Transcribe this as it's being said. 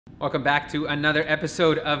Welcome back to another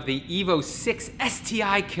episode of the Evo 6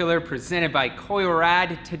 STI Killer presented by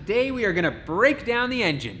Koyorad. Today we are going to break down the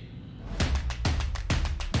engine.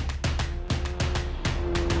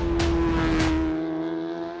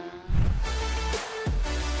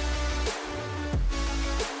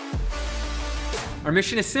 Our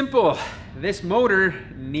mission is simple. This motor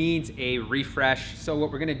needs a refresh. So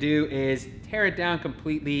what we're going to do is tear it down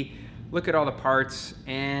completely, look at all the parts,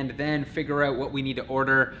 and then figure out what we need to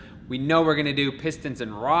order. We know we're gonna do pistons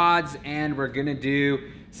and rods, and we're gonna do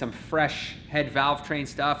some fresh head valve train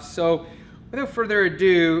stuff. So without further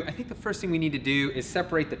ado, I think the first thing we need to do is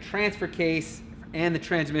separate the transfer case and the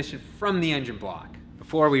transmission from the engine block.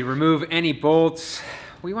 Before we remove any bolts,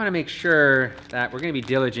 we wanna make sure that we're gonna be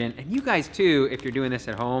diligent, and you guys too, if you're doing this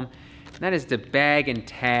at home, and that is to bag and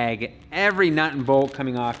tag every nut and bolt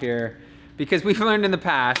coming off here, because we've learned in the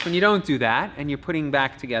past, when you don't do that, and you're putting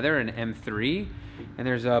back together an M3, and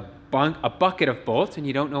there's a bucket of bolts and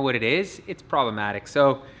you don't know what it is, it's problematic.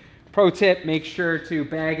 So pro tip, make sure to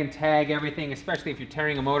bag and tag everything, especially if you're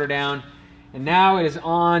tearing a motor down. And now it is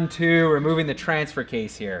on to removing the transfer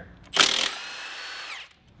case here.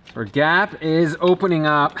 Our gap is opening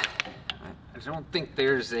up. I don't think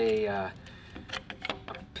there's like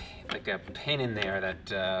a pin in there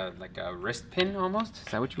that, like a wrist pin almost? Is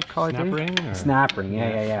that what you would call it? Snap ring? Or? Snap ring,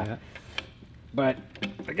 yeah. But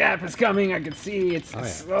the gap is coming, I can see it's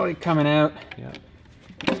slowly coming out. Yeah.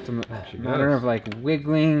 Just a matter of like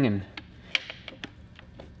wiggling and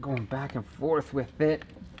going back and forth with it.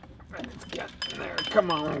 Let's get there,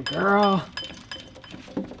 come on girl.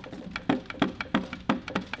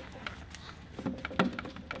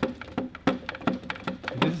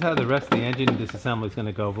 This is how the rest of the engine disassembly is going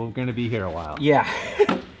to go, but we're going to be here a while. Yeah.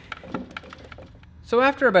 So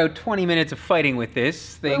after about 20 minutes of fighting with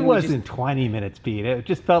this thing, it wasn't 20 minutes, Pete. It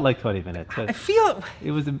just felt like 20 minutes. I feel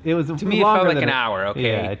it was. To me, it felt like an hour. Okay.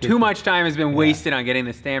 Yeah, Too much time has been wasted on getting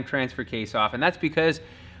the stamp transfer case off, and that's because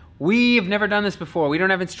we've never done this before. We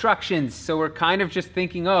don't have instructions, so we're kind of just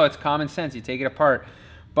thinking, oh, it's common sense. You take it apart.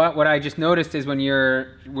 But what I just noticed is when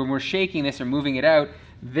we're shaking this or moving it out,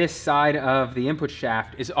 this side of the input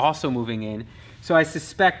shaft is also moving in. So I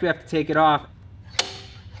suspect we have to take it off.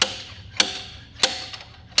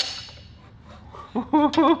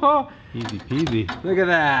 Easy peasy. Look at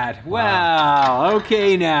that. Wow.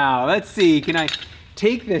 Okay, now let's see. Can I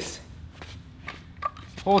take this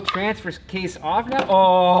whole transfer case off now?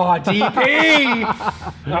 Oh, DP.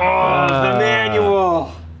 Oh, the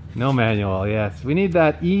manual. No manual. Yes, we need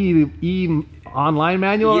that E online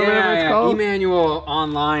manual. Yeah, or whatever it's called. E-manual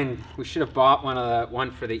online. We should have bought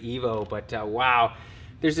one for the Evo, but wow.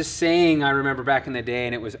 There's a saying I remember back in the day,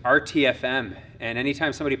 and it was RTFM. And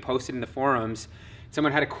anytime somebody posted in the forums,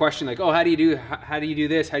 someone had a question like, "Oh, how do you do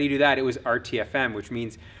this? How do you do that?" It was RTFM, which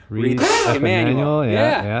means read the manual.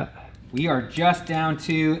 Yeah. We are just down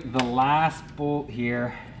to the last bolt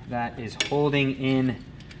here that is holding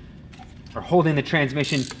the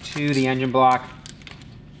transmission to the engine block.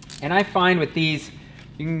 And I find with these,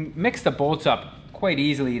 you can mix the bolts up quite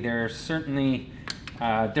easily. They're certainly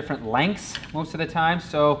different lengths most of the time.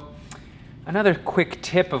 So another quick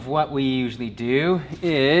tip of what we usually do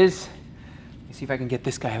is, let me see if I can get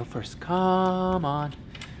this guy out first. Come on.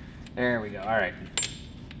 There we go. All right.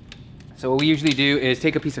 So what we usually do is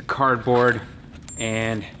take a piece of cardboard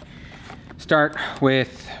and start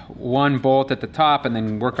with one bolt at the top and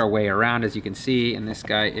then work our way around, as you can see. And this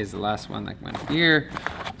guy is the last one that went here.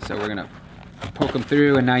 So we're gonna poke them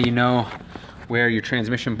through, and now you know where your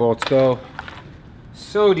transmission bolts go.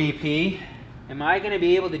 So DP, am I going to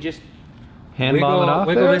be able to just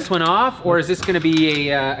wiggle this one off, or is this going to be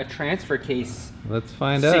a transfer case? Let's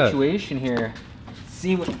find situation here. Let's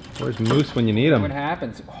see what. Where's Moose when you need him? What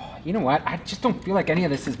happens? Oh, you know what? I just don't feel like any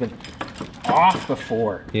of this has been off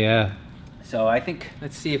before. Yeah. So I think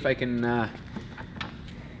let's see if I can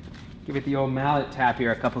give it the old mallet tap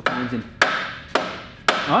here a couple times, and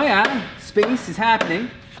oh yeah, space is happening.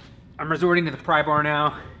 I'm resorting to the pry bar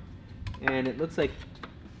now, and it looks like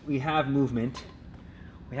we have movement.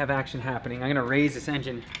 We have action happening. I'm gonna raise this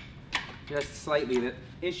engine just slightly. The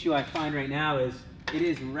issue I find right now is it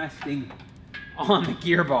is resting on the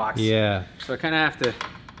gearbox. Yeah. So I kind of have to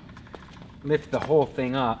lift the whole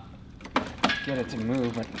thing up, get it to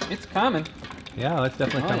move, but it's coming. Yeah, it's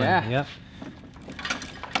definitely coming. Yeah.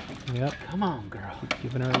 Yep. Come on, girl. Keep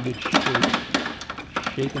giving her a good shake.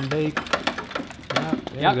 Shake and bake.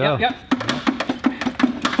 Yeah, there you go. Yep.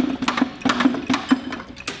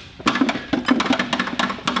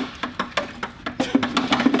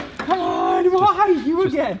 Why? You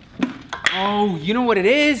again? Oh, you know what it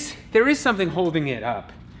is? There is something holding it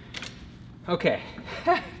up. Okay.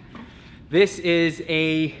 this is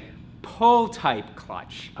a pull type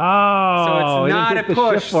clutch. Oh, so it's not a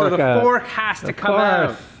push, so the fork has to come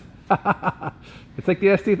out. It's like the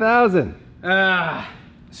S2000.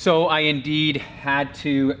 So I indeed had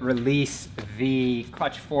to release the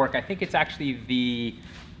clutch fork. I think it's actually the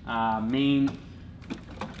main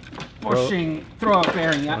pushing throw-out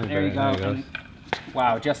bearing. Yeah, there you go. And,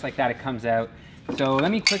 wow, just like that it comes out. So let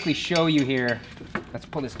me quickly show you here. Let's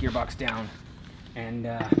pull this gearbox down. And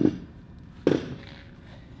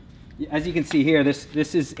as you can see here,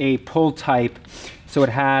 this is a pull type. So it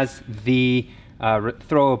has the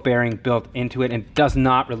throw-out bearing built into it and does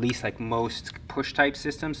not release like most push type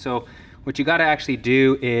systems. So what you got to actually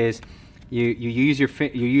do is you use your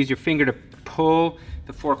finger to pull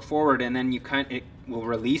the fork forward, and then it will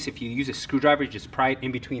release. If you use a screwdriver, you just pry it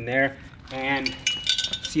in between there, and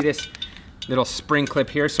see this little spring clip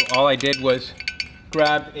here. So all I did was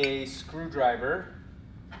grab a screwdriver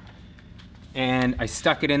and I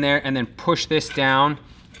stuck it in there and then push this down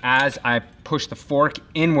as I push the fork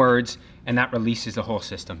inwards, and that releases the whole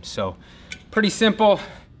system. So pretty simple.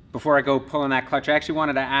 Before I go pulling that clutch, I actually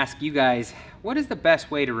wanted to ask you guys, what is the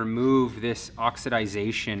best way to remove this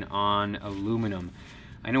oxidization on aluminum?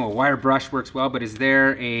 I know a wire brush works well, but is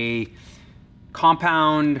there a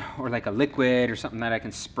compound or like a liquid or something that I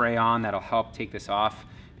can spray on that'll help take this off?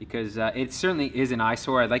 Because it certainly is an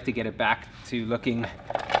eyesore. I'd like to get it back to looking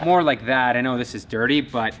more like that. I know this is dirty,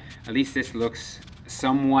 but at least this looks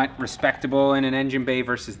somewhat respectable in an engine bay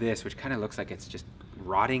versus this, which kind of looks like it's just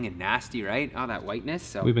rotting and nasty, right? All that whiteness.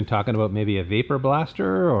 So we've been talking about maybe a vapor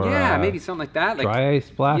blaster, or yeah, maybe something like that, like dry ice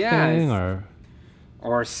blasting,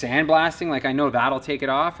 or sand blasting. Like I know that'll take it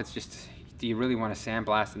off. It's just, do you really want to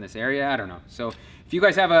sandblast in this area? I don't know. So if you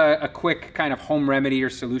guys have a quick kind of home remedy or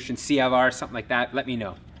solution, CLR, something like that, let me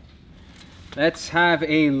know. Let's have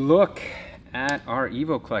a look at our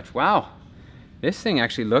Evo clutch. Wow, this thing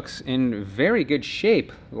actually looks in very good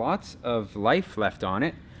shape. Lots of life left on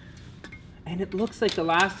it. And it looks like the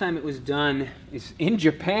last time it was done is in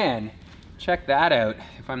Japan. Check that out.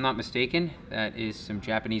 If I'm not mistaken, that is some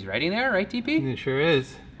Japanese writing there, right, TP? It sure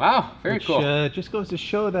is. Wow, very cool. Just goes to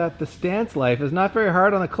show that the stance life is not very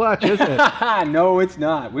hard on the clutch, is it? No, it's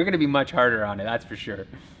not. We're going to be much harder on it, that's for sure.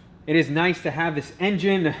 It is nice to have this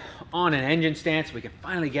engine on an engine stand so we can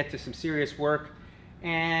finally get to some serious work.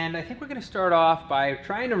 And I think we're going to start off by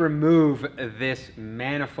trying to remove this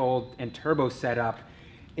manifold and turbo setup.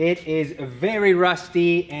 It is very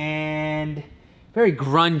rusty and very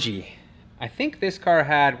grungy. I think this car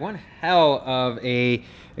had one hell of a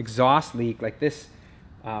exhaust leak. Like this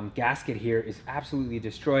gasket here is absolutely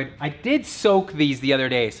destroyed. I did soak these the other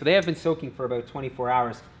day, so they have been soaking for about 24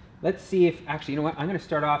 hours. Let's see if, actually, you know what? I'm going to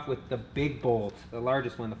start off with the big bolt, the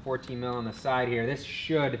largest one, the 14 mil on the side here. This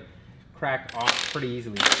should crack off pretty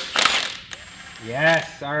easily.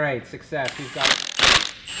 Yes, all right, success. We've got it.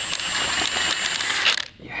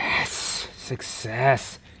 Yes,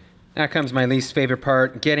 success. Now comes my least favorite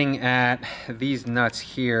part, getting at these nuts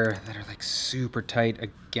here that are like super tight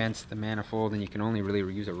against the manifold, and you can only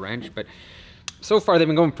really use a wrench, but so far they've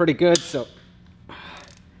been going pretty good, so.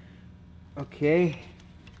 Okay.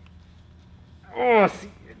 Oh, see,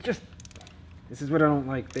 this is what I don't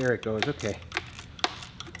like. There it goes, okay.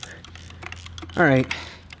 All right,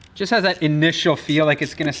 just has that initial feel like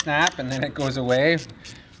it's gonna snap, and then it goes away.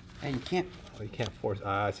 And you can't. You can't force.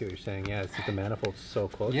 I see what you're saying. Yeah, it's the manifold's so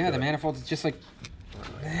close. Yeah, the manifold is just like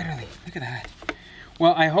literally. Look at that.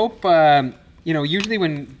 Well, I hope you know. Usually,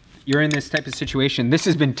 when you're in this type of situation, this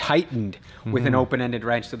has been tightened with an open-ended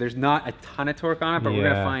wrench, so there's not a ton of torque on it. But we're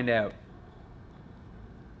gonna find out.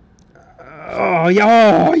 Oh,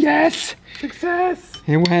 yes! Success!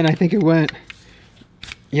 It went. I think it went.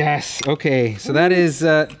 Yes. Okay. So that is.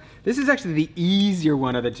 This is actually the easier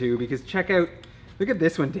one of the two, because check out. Look at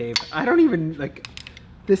this one, Dave. I don't even, like,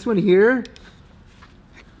 this one here.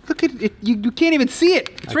 Look at it. You can't even see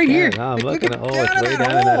it. It's right here. No, I'm looking at, oh, it's way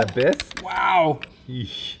down in that abyss. Wow.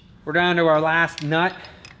 Yeesh. We're down to our last nut.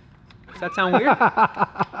 Does that sound weird?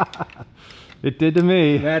 It did to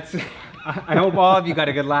me. That's. I hope all of you got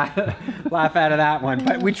a good laugh out of that one,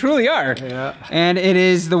 but we truly are. Yeah. And it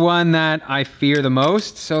is the one that I fear the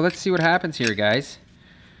most. So let's see what happens here, guys.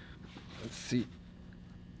 Let's see.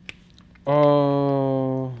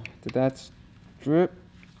 Oh, did that strip?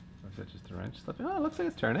 Is that just a wrench slipping? Oh, it looks like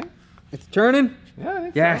it's turning. It's turning? Yeah, I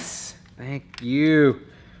think yes. So. Thank you.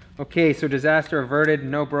 Okay, so disaster averted,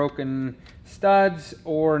 no broken studs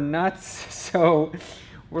or nuts. So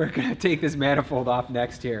we're gonna take this manifold off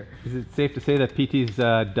next here. Is it safe to say that PT's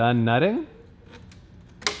done nutting?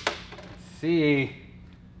 Let's see.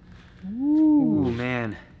 Ooh,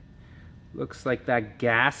 man. Looks like that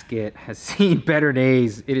gasket has seen better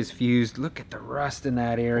days. It is fused. Look at the rust in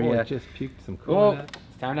that area. Oh, it just puked some cool. Oh,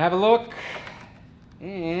 it's time to have a look.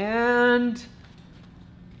 And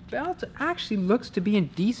belt actually looks to be in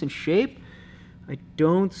decent shape. I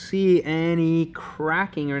don't see any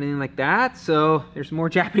cracking or anything like that. So there's more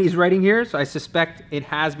Japanese writing here. So I suspect it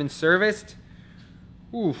has been serviced.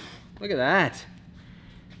 Oof, look at that.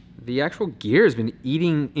 The actual gear has been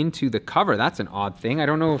eating into the cover. That's an odd thing. I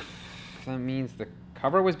don't know if that means the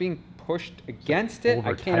cover was being pushed against it.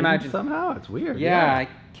 I can't imagine. Somehow, it's weird. Yeah, I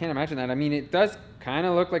can't imagine that. I mean, it does kind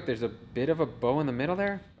of look like there's a bit of a bow in the middle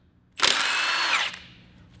there.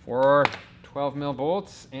 4 12 mil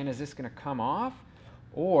bolts. And is this going to come off?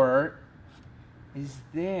 Or is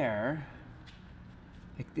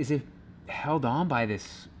it held on by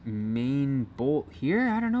this main bolt here?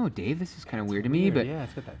 I don't know, Dave. This is kind of weird to me, but yeah,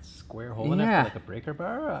 it's got that square hole in it, like a breaker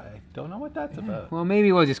bar. I don't know what that's about. Well,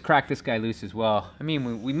 maybe we'll just crack this guy loose as well. I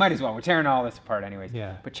mean, we might as well. We're tearing all this apart anyways.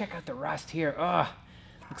 Yeah. But check out the rust here. Oh,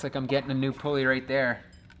 looks like I'm getting a new pulley right there.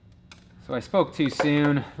 So I spoke too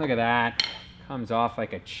soon. Look at that. Comes off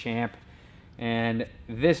like a champ. And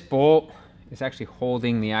this bolt is actually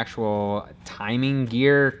holding the actual timing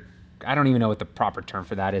gear. I don't even know what the proper term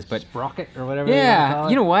for that is, but sprocket or whatever. Yeah,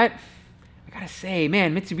 you know what? I gotta say,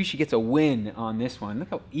 man, Mitsubishi gets a win on this one. Look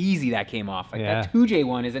how easy that came off. Like that 2J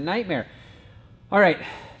one is a nightmare. All right,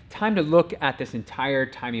 time to look at this entire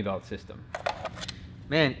timing belt system.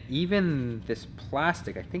 Man, even this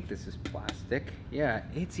plastic, I think this is plastic. Yeah,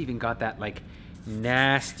 it's even got that like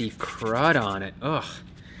nasty crud on it. Ugh,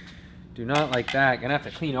 do not like that. Gonna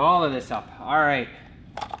have to clean all of this up. All right.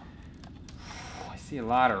 See a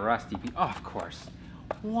lot of rusty pieces. Oh, of course.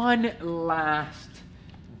 One last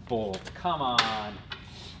bolt. Come on.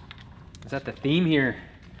 Is that the theme here?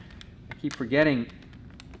 I keep forgetting.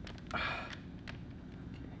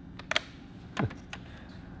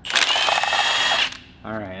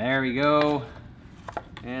 All right, there we go.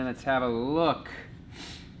 And let's have a look.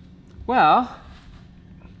 Well,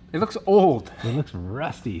 it looks old. It looks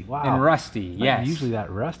rusty. Wow. And rusty, yes. Usually that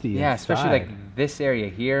rusty. Yeah, inside. especially like this area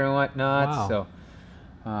here and whatnot. Wow. So.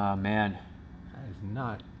 Oh, man. That is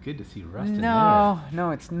not good to see rust in there.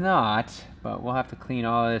 No, it's not. But we'll have to clean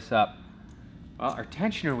all of this up. Well, our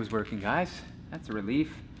tensioner was working, guys. That's a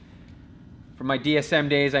relief. From my DSM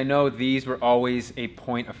days, I know these were always a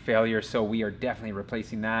point of failure, so we are definitely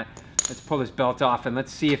replacing that. Let's pull this belt off and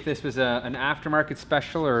let's see if this was an aftermarket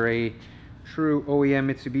special or a true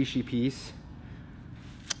OEM Mitsubishi piece.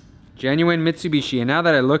 Genuine Mitsubishi. And now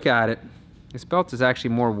that I look at it, this belt is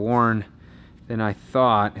actually more worn than I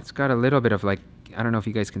thought. It's got a little bit of like, I don't know if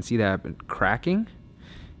you guys can see that, but cracking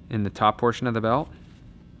in the top portion of the belt.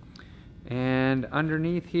 And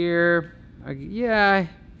underneath here, yeah,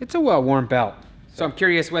 it's a well-worn belt. So I'm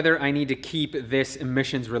curious whether I need to keep this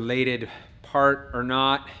emissions related part or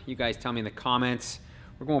not. You guys tell me in the comments.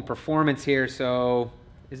 We're going performance here, so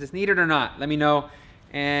is this needed or not? Let me know.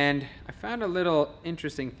 And I found a little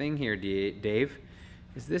interesting thing here, Dave.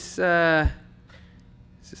 Is this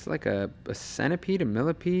like a centipede, a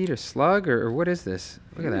millipede, a slug, or what is this?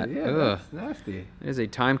 Look at that. Yeah, ugh. that's nasty. It is a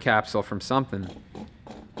time capsule from something.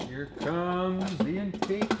 Here comes the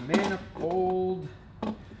intake manifold.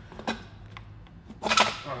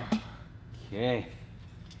 Okay.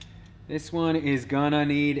 This one is gonna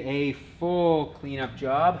need a full cleanup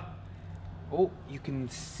job. Oh, you can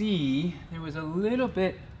see there was a little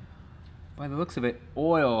bit, by the looks of it,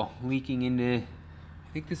 oil leaking into,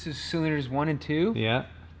 I think this is cylinders 1 and 2. Yeah.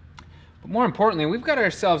 But more importantly, we've got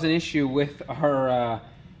ourselves an issue with our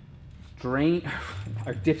drain,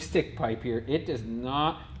 our dipstick pipe here. It does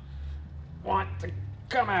not want to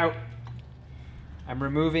come out. I'm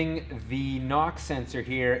removing the NOx sensor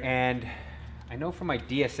here, and I know from my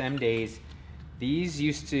DSM days, these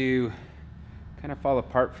used to kind of fall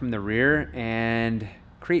apart from the rear and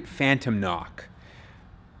create phantom knock.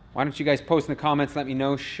 Why don't you guys post in the comments, let me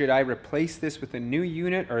know, should I replace this with a new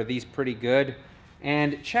unit, or are these pretty good?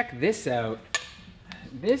 And check this out.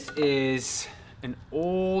 This is an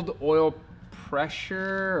old oil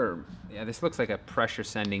pressure, yeah, this looks like a pressure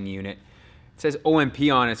sending unit. It says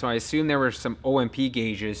OMP on it, so I assume there were some OMP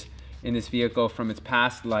gauges in this vehicle from its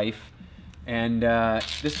past life. And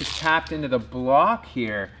this is tapped into the block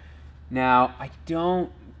here. Now, I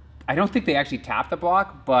don't think they actually tapped the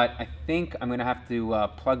block, but I think I'm gonna have to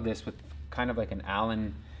plug this with kind of like an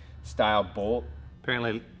Allen style bolt.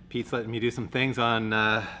 Apparently Pete's letting me do some things on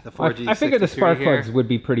the 4G. I figured the spark plugs would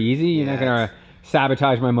be pretty easy. You're not gonna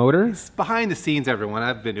sabotage my motor. It's behind the scenes, everyone.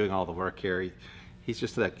 I've been doing all the work here. He's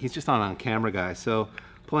just on camera guy. So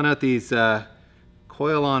pulling out these coil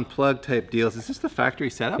coil on plug type deals. Is this the factory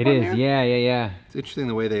setup? It is, yeah. It's interesting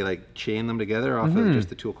the way they like chain them together off of just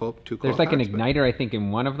the two coil There's like parts, an igniter, I think, in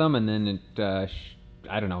one of them, and then it,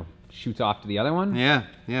 I don't know, shoots off to the other one. Yeah,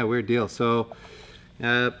 weird deal. So,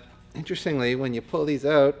 interestingly, when you pull these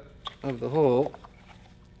out of the hole,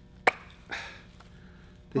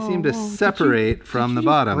 they seem to separate from the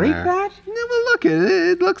bottom break there. That? No, well, look,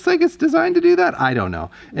 it looks like it's designed to do that. I don't know.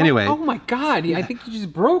 Anyway. Oh my God, I think you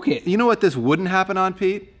just broke it. You know what this wouldn't happen on,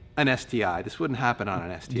 Pete? An STI. This wouldn't happen on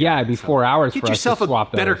an STI. Yeah, it'd be 4 hours Get for us to yourself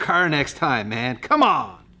swap a better those. car next time, man. Come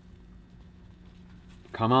on.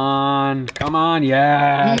 Come on,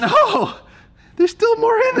 yeah. No, there's still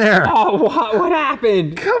more in there. Oh, what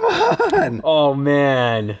happened? Come on. Oh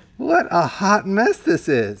man. What a hot mess this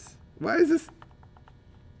is. Why is this?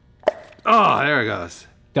 Oh, there it goes.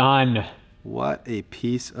 Done. What a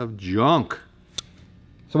piece of junk.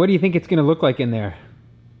 So what do you think it's gonna look like in there?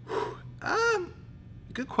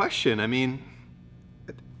 Good question. I mean,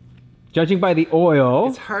 Judging by the oil,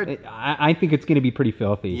 it's hard. I think it's gonna be pretty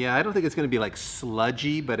filthy. Yeah, I don't think it's gonna be like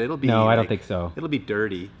sludgy, but it'll be. No, I don't like, think so. It'll be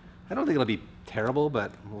dirty. I don't think it'll be terrible,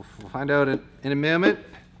 but we'll find out in a moment.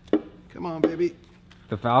 Come on, baby.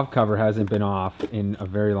 The valve cover hasn't been off in a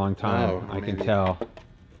very long time. Oh, I can maybe. tell.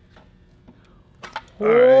 All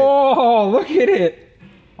Oh, look at it.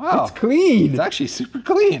 Wow. It's clean. It's actually super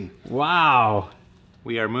clean. Wow.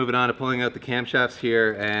 We are moving on to pulling out the camshafts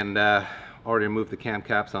here, and already removed the cam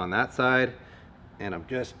caps on that side, and I'm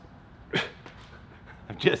just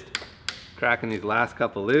cracking these last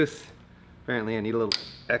couple loose. Apparently I need a little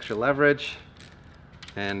extra leverage,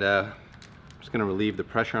 and I'm just going to relieve the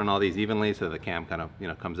pressure on all these evenly so the cam kind of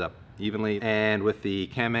comes up evenly. And with the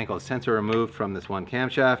cam ankle sensor removed from this one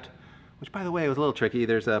camshaft, which by the way was a little tricky,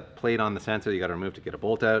 there's a plate on the sensor you got to remove to get a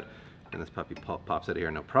bolt out, and this puppy pops out of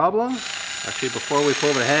here no problem. Actually, before we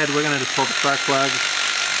pull the head, we're going to just pull the spark plugs.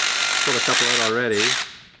 Pulled a couple out already,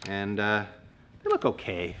 and they look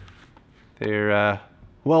okay. They're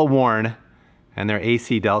well worn, and they're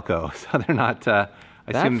AC Delco, so they're not.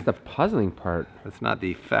 That's the puzzling part. That's not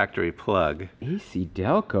the factory plug. AC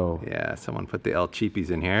Delco. Yeah, someone put the El Cheapies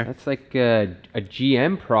in here. That's like a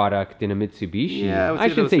GM product in a Mitsubishi. Yeah, I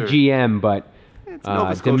shouldn't say GM, but it's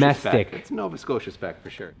Nova Scotia domestic. Spec. It's Nova Scotia spec for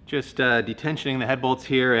sure. Just detensioning the head bolts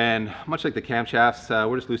here, and much like the camshafts,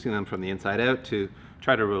 we're just loosening them from the inside out to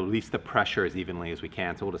try to release the pressure as evenly as we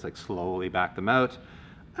can. So we'll just like slowly back them out.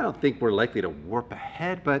 I don't think we're likely to warp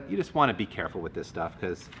ahead, but you just want to be careful with this stuff,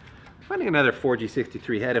 because finding another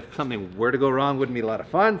 4G63 head, if something were to go wrong, wouldn't be a lot of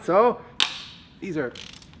fun. So these are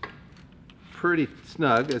pretty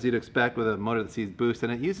snug, as you'd expect with a motor that sees boost,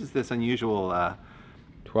 and it uses this unusual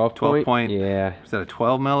 12 point. Yeah. Is that a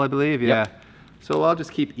 12 mil, I believe? Yeah. So I'll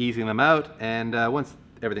just keep easing them out, and once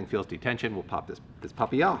everything feels detention, we'll pop this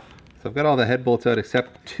puppy off. So I've got all the head bolts out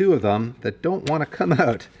except 2 of them that don't want to come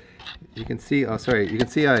out. You can see, oh sorry, you can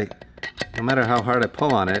see no matter how hard I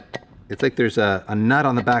pull on it, it's like there's a nut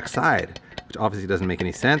on the back side, which obviously doesn't make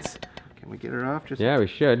any sense. Can we get her off? Yeah, we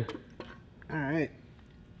should. All right.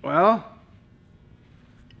 Well,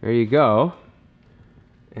 there you go.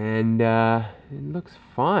 And it looks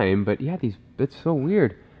fine, but yeah, it's so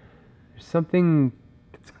weird. There's something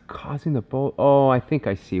that's causing the bolt. Oh, I think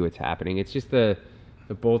I see what's happening. It's just the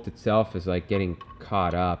bolt itself is like getting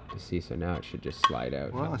caught up, so now it should just slide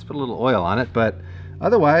out. well, let's put a little oil on it, but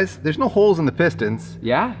otherwise, there's no holes in the pistons.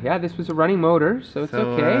 Yeah, this was a running motor, so it's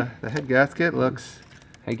okay. The head gasket looks...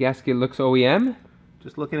 Head gasket looks OEM.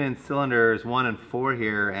 Just looking in cylinders 1 and 4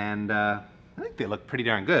 here, and I think they look pretty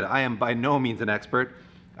darn good. I am by no means an expert.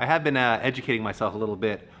 I have been educating myself a little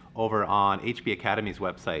bit over on HB Academy's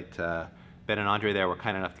website. Ben and Andre there were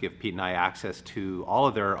kind enough to give Pete and I access to all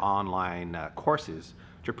of their online courses,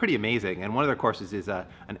 which are pretty amazing. And one of their courses is an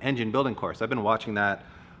engine building course. I've been watching that,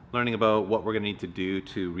 learning about what we're going to need to do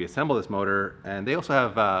to reassemble this motor. And they also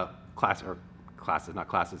have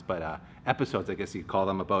episodes, I guess you'd call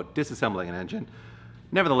them, about disassembling an engine.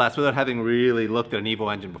 Nevertheless, without having really looked at an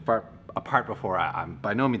Evo engine apart before, I'm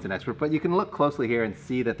by no means an expert, but you can look closely here and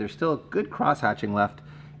see that there's still good cross-hatching left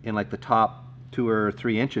in like the top 2 or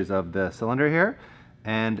 3 inches of the cylinder here.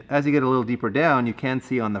 And as you get a little deeper down, you can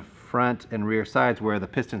see on the front and rear sides where the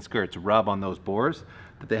piston skirts rub on those bores,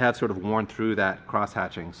 that they have sort of worn through that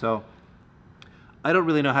cross-hatching. So I don't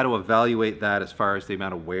really know how to evaluate that as far as the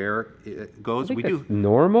amount of wear it goes. We do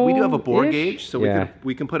normal. We do have a bore gauge, so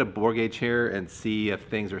we can put a bore gauge here and see if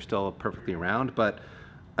things are still perfectly round. But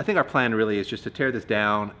I think our plan really is just to tear this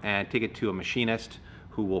down and take it to a machinist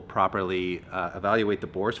who will properly evaluate the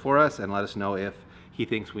bores for us and let us know if he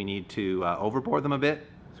thinks we need to overbore them a bit.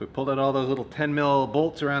 So So we pulled out all those little 10 mil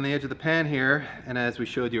bolts around the edge of the pan here, and as we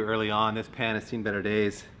showed you early on, this pan has seen better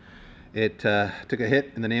days. It took a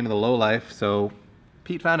hit in the name of the low life, so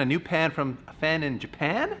Pete found a new pan from a fan in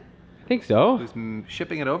Japan. I think so. Who's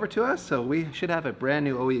shipping it over to us, so we should have a brand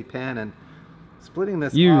new OE pan, and splitting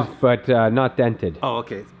this Used, off. but not dented. Oh,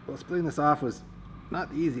 okay. Well, splitting this off was not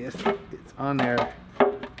the easiest. It's on there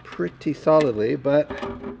pretty solidly, but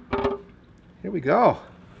here we go.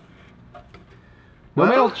 No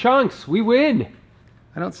metal chunks, we win.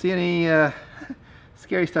 I don't see any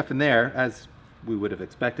scary stuff in there, as we would have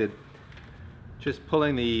expected. Just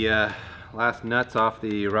pulling the last nuts off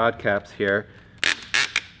the rod caps here.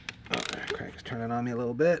 Oh, crank's turning on me a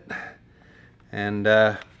little bit. And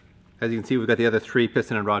as you can see, we've got the other 3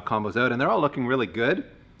 piston and rod combos out, and they're all looking really good.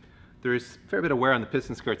 There's a fair bit of wear on the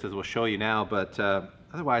piston skirts, as we'll show you now, but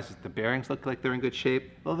otherwise the bearings look like they're in good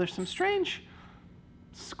shape. Well, there's some strange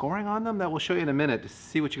scoring on them that we'll show you in a minute to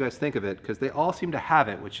see what you guys think of it, because they all seem to have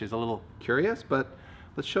it, which is a little curious, but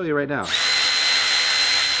let's show you right now.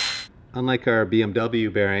 Unlike our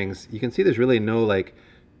BMW bearings, you can see there's really no like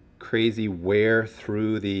crazy wear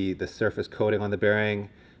through the surface coating on the bearing,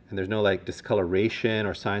 and there's no like discoloration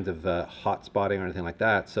or signs of hot spotting or anything like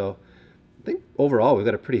that. So I think overall we've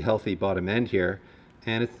got a pretty healthy bottom end here,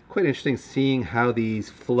 and it's quite interesting seeing how these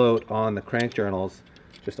float on the crank journals,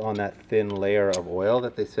 just on that thin layer of oil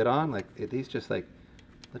that they sit on. Like these just like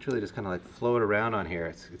literally just kind of like float around on here.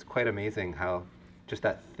 It's quite amazing how just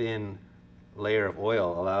that thin layer of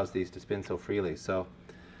oil allows these to spin so freely. So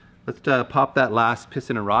let's pop that last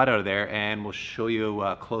piston and rod out of there, and we'll show you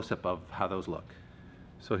a close-up of how those look.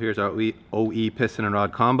 So here's our OE piston and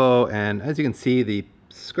rod combo, and as you can see, the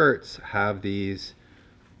skirts have these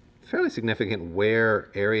fairly significant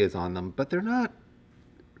wear areas on them, but they're not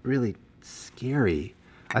really scary.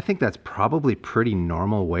 I think that's probably pretty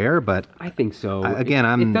normal wear, but I think so. Again,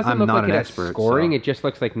 I'm not an expert. Scoring, so. it just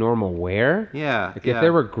looks like normal wear. Yeah. Like if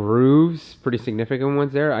there were grooves, pretty significant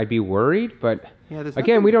ones there, I'd be worried. But yeah,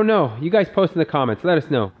 again, we don't know. You guys post in the comments. Let us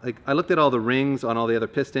know. Like I looked at all the rings on all the other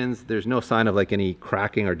pistons. There's no sign of like any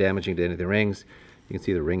cracking or damaging to any of the rings. You can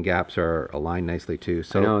see the ring gaps are aligned nicely too.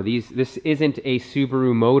 So no, this isn't a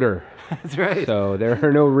Subaru motor. That's right. So there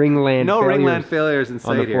are no ringland failures in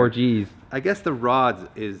sight on the 4Gs. I guess the rods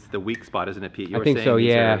is the weak spot, isn't it, Pete? You were saying so,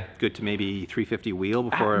 yeah. These are good to maybe 350 wheel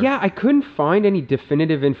before. Yeah, I couldn't find any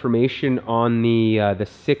definitive information on the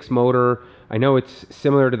 6 motor. I know it's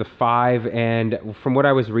similar to the 5, and from what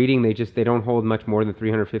I was reading, they don't hold much more than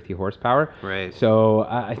 350 horsepower. Right.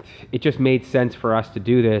 So it just made sense for us to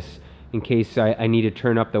do this in case I need to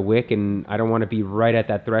turn up the wick, and I don't want to be right at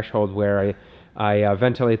that threshold where I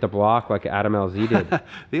ventilate the block like Adam LZ did.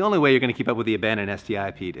 The only way you're going to keep up with the abandoned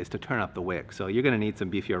STI, Pete, is to turn up the wick. So you're going to need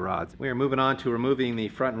some beefier rods. We are moving on to removing the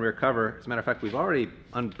front and rear cover. As a matter of fact, we've already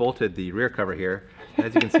unbolted the rear cover here.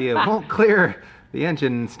 As you can see, it won't clear the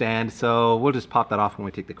engine stand, so we'll just pop that off when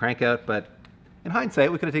we take the crank out. But in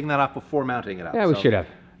hindsight, we could have taken that off before mounting it up. Yeah, we should have.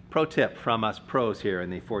 Pro tip from us pros here in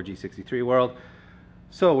the 4G63 world.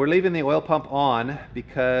 So we're leaving the oil pump on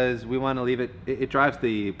because we want to leave it, it drives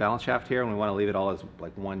the balance shaft here, and we want to leave it all as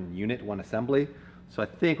like one unit, one assembly. So I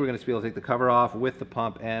think we're going to be able to take the cover off with the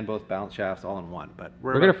pump and both balance shafts all in one. But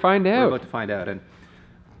we're going to find out. We're about to find out. And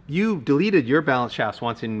you deleted your balance shafts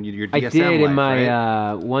once in your DSM I did life, in my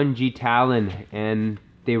right? 1G Talon, and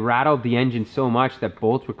they rattled the engine so much that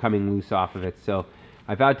bolts were coming loose off of it. So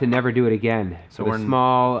I vowed to never do it again. So we're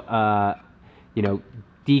small, you know,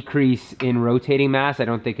 decrease in rotating mass, I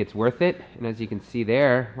don't think it's worth it. And as you can see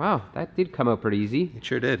there, wow, that did come out pretty easy. It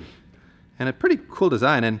sure did. And a pretty cool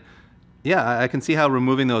design. And yeah, I can see how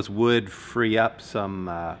removing those would free up some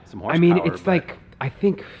horsepower. I mean, it's like, I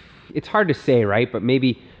think it's hard to say, right? But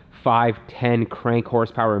maybe 5-10 crank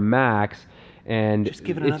horsepower max. And just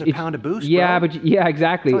give it another pound of boost, yeah, bro. but yeah,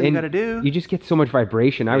 exactly. That's all and you gotta do. You just get so much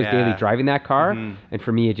vibration. I was daily driving that car, and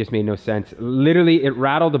for me, it just made no sense. Literally, it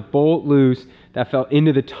rattled a bolt loose that fell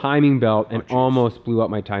into the timing belt and almost blew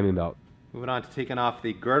up my timing belt. Moving on to taking off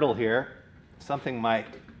the girdle here. Something my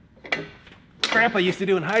grandpa used to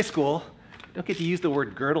do in high school. Don't get to use the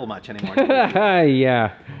word girdle much anymore.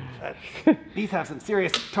 Yeah. These have some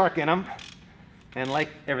serious torque in them. And like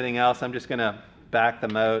everything else, I'm just gonna back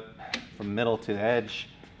them out from middle to edge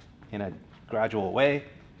in a gradual way.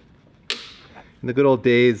 In the good old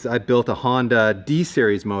days, I built a Honda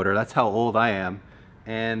D-Series motor. That's how old I am.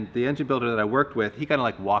 And the engine builder that I worked with, he kind of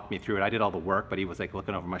like walked me through it. I did all the work, but he was like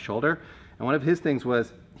looking over my shoulder. And one of his things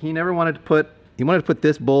was he never wanted to put, he wanted to put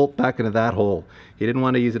this bolt back into that hole. He didn't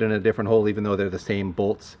want to use it in a different hole, even though they're the same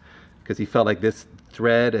bolts. because he felt like this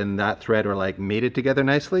thread and that thread were like mated together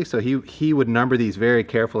nicely. So he would number these very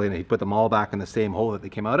carefully, and he'd put them all back in the same hole that they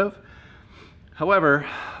came out of. However,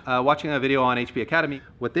 watching a video on HP Academy,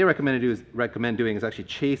 what they recommend doing is actually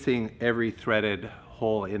chasing every threaded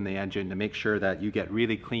hole in the engine to make sure that you get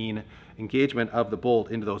really clean engagement of the bolt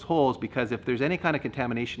into those holes, because if there's any kind of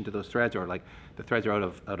contamination to those threads, or like the threads are out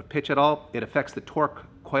of pitch at all, it affects the torque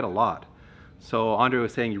quite a lot. So Andre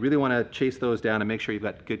was saying you really want to chase those down and make sure you've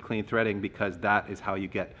got good clean threading, because that is how you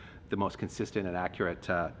get the most consistent and accurate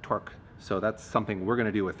torque. So that's something we're going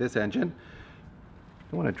to do with this engine.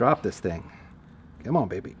 I want to drop this thing. Come on,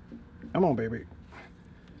 baby. Come on, baby.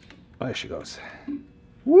 Oh, there she goes.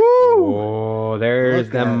 Woo! Oh,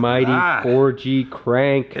 there's the mighty 4G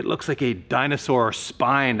crank. It looks like a dinosaur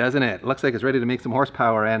spine, doesn't it? It looks like it's ready to make some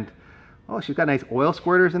horsepower. And oh, she's got nice oil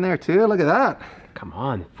squirters in there too. Look at that. Come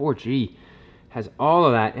on, 4G has all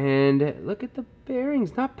of that. And look at the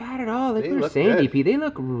bearings, not bad at all. Like we were saying, DP, they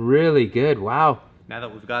look really good. Wow. Now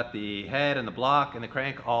that we've got the head and the block and the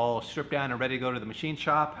crank all stripped down and ready to go to the machine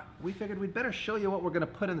shop, we figured we'd better show you what we're going to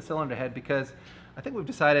put in the cylinder head, because I think we've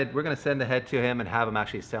decided we're going to send the head to him and have him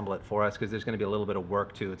actually assemble it for us, because there's going to be a little bit of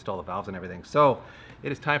work to install the valves and everything. So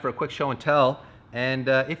it is time for a quick show and tell. And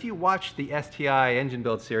if you watch the STI engine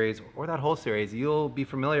build series, or that whole series, you'll be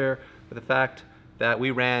familiar with the fact that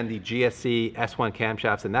we ran the GSC S1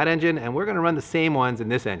 camshafts in that engine, and we're going to run the same ones in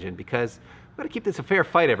this engine, because we've got to keep this a fair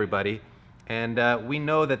fight, everybody. And we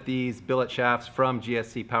know that these billet shafts from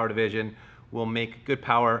GSC Power Division will make good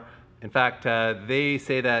power. In fact, they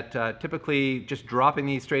say that typically just dropping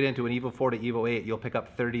these straight into an Evo 4 to Evo 8, you'll pick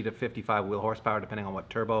up 30 to 55 wheel horsepower depending on what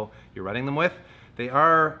turbo you're running them with. They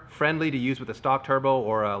are friendly to use with a stock turbo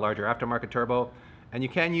or a larger aftermarket turbo. And you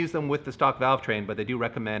can use them with the stock valve train, but they do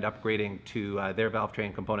recommend upgrading to their valve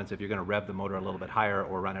train components if you're going to rev the motor a little bit higher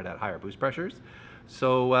or run it at higher boost pressures.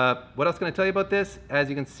 So what else can I tell you about this? As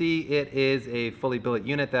you can see, it is a fully billet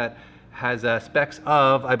unit that has specs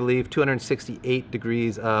of, I believe, 268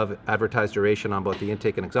 degrees of advertised duration on both the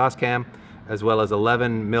intake and exhaust cam, as well as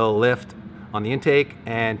 11 mil lift on the intake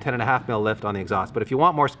and 10.5 mil lift on the exhaust. But if you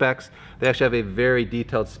want more specs, they actually have a very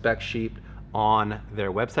detailed spec sheet on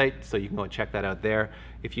their website, so you can go and check that out there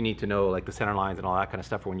if you need to know like the center lines and all that kind of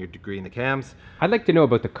stuff for when you're degreeing the cams. I'd like to know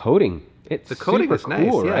about the coating. The coating is nice.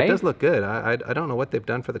 Cool, yeah, right? It does look good. I don't know what they've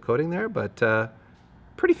done for the coating there, but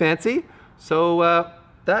pretty fancy. So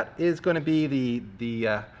that is going to be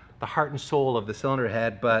the heart and soul of the cylinder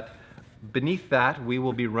head. But beneath that, we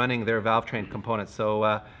will be running their valve train components.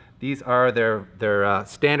 So these are their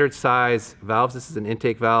standard size valves. This is an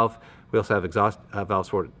intake valve. We also have exhaust valves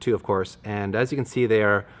for it too, of course. And as you can see, they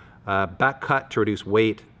are back cut to reduce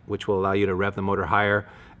weight, which will allow you to rev the motor higher.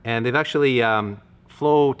 And they've actually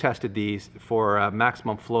flow tested these for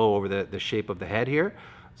maximum flow over the shape of the head here.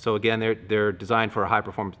 So again, they're designed for a high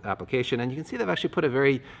performance application. And you can see they've actually put a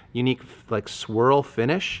very unique like swirl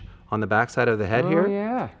finish on the backside of the head here.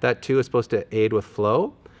 Yeah. That too is supposed to aid with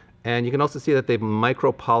flow. And you can also see that they've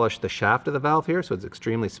micro polished the shaft of the valve here, so it's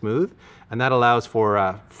extremely smooth. And that allows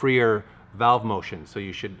for freer valve motion, so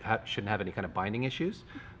you shouldn't have any kind of binding issues.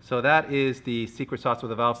 So that is the secret sauce with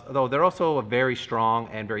the valves, although they're also very strong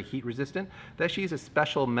and very heat resistant. They actually use a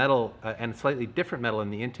special metal and slightly different metal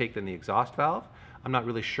in the intake than the exhaust valve. I'm not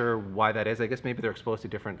really sure why that is. I guess maybe they're exposed to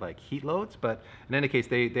different like heat loads, but in any case,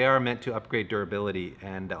 they are meant to upgrade durability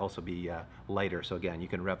and also be lighter. So again, you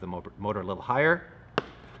can rev the motor a little higher.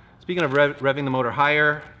 Speaking of revving the motor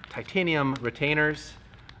higher, titanium retainers.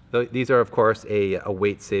 These are, of course, a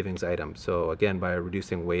weight savings item. So again, by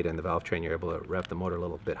reducing weight in the valve train, you're able to rev the motor a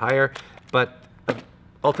little bit higher. But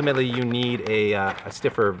ultimately, you need a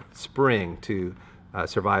stiffer spring to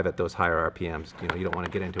survive at those higher RPMs. You know, you don't want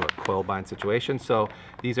to get into a coil bind situation. So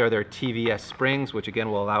these are their TVS springs, which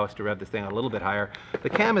again will allow us to rev this thing a little bit higher.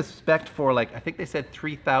 The cam is spec'd for like, I think they said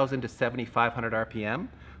 3,000 to 7,500 RPM.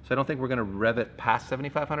 So I don't think we're going to rev it past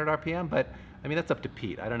 7,500 RPM, but I mean, that's up to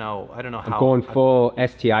Pete. I don't know how. I'm going full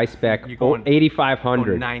STI spec. You're going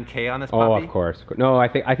 8,500. 9K on this puppy? Oh, of course. No, I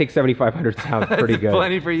think 7,500 sounds pretty good.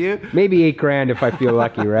 Plenty for you? Maybe 8 grand if I feel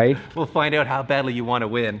lucky, right? We'll find out how badly you want to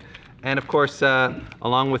win. And of course,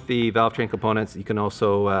 along with the valve train components, you can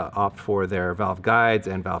also opt for their valve guides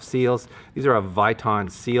and valve seals. These are a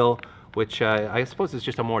Viton seal, which I suppose is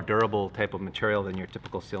just a more durable type of material than your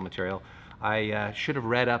typical seal material. I should have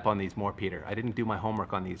read up on these more, Peter. I didn't do my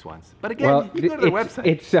homework on these ones. But again, well, you go to their website.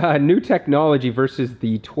 It's new technology versus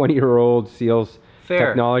the 20-year-old seals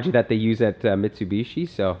technology that they use at Mitsubishi.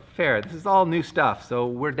 So fair. This is all new stuff. So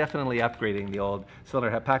we're definitely upgrading the old cylinder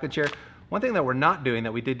head package here. One thing that we're not doing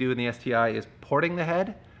that we did do in the STI is porting the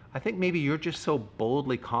head. I think maybe you're just so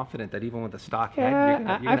boldly confident that even with the stock head, you're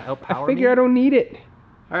gonna outpower I figure me. I don't need it.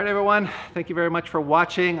 All right, everyone. Thank you very much for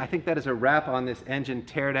watching. I think that is a wrap on this engine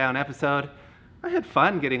teardown episode. I had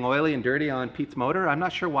fun getting oily and dirty on Pete's motor. I'm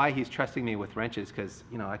not sure why he's trusting me with wrenches because,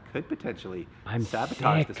 you know, I could potentially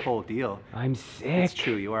sabotage this whole deal. I'm sick. It's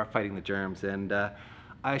true, you are fighting the germs. And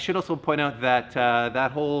I should also point out that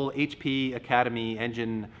that whole HP Academy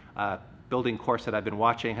engine building course that I've been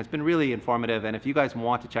watching has been really informative. And if you guys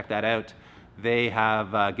want to check that out, they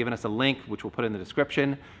have given us a link, which we'll put in the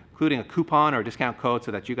description, including a coupon or a discount code so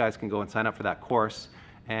that you guys can go and sign up for that course.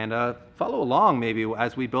 And follow along maybe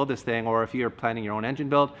as we build this thing, or if you're planning your own engine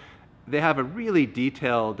build. They have a really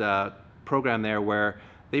detailed program there where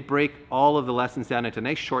they break all of the lessons down into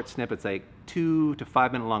nice short snippets, like 2 to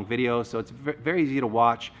 5 minute long videos. So it's very easy to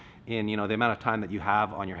watch in, you know, the amount of time that you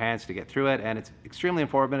have on your hands to get through it, and it's extremely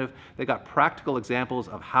informative. They got practical examples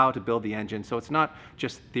of how to build the engine, so it's not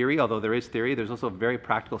just theory, although there is theory. There's also very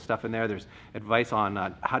practical stuff in there. There's advice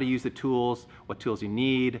on how to use the tools, what tools you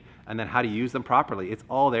need, and then how to use them properly. It's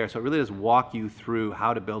all there, so it really does walk you through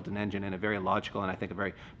how to build an engine in a very logical and I think a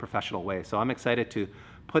very professional way. So I'm excited to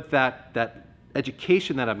put that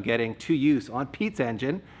education that I'm getting to use on Pete's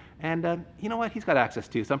engine. And you know what? He's got access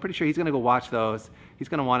to, so I'm pretty sure he's gonna go watch those. He's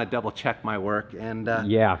gonna wanna double check my work. And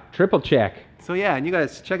yeah, triple check. So yeah, and you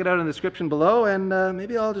guys check it out in the description below, and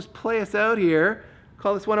maybe I'll just play us out here.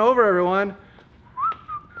 Call this one over, everyone.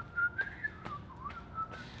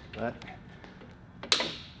 But,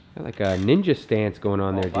 Got like a ninja stance going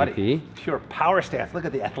on there, buddy, DP. pure power stance. Look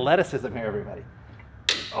at the athleticism here, everybody.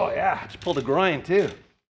 Oh yeah, just pulled a groin too.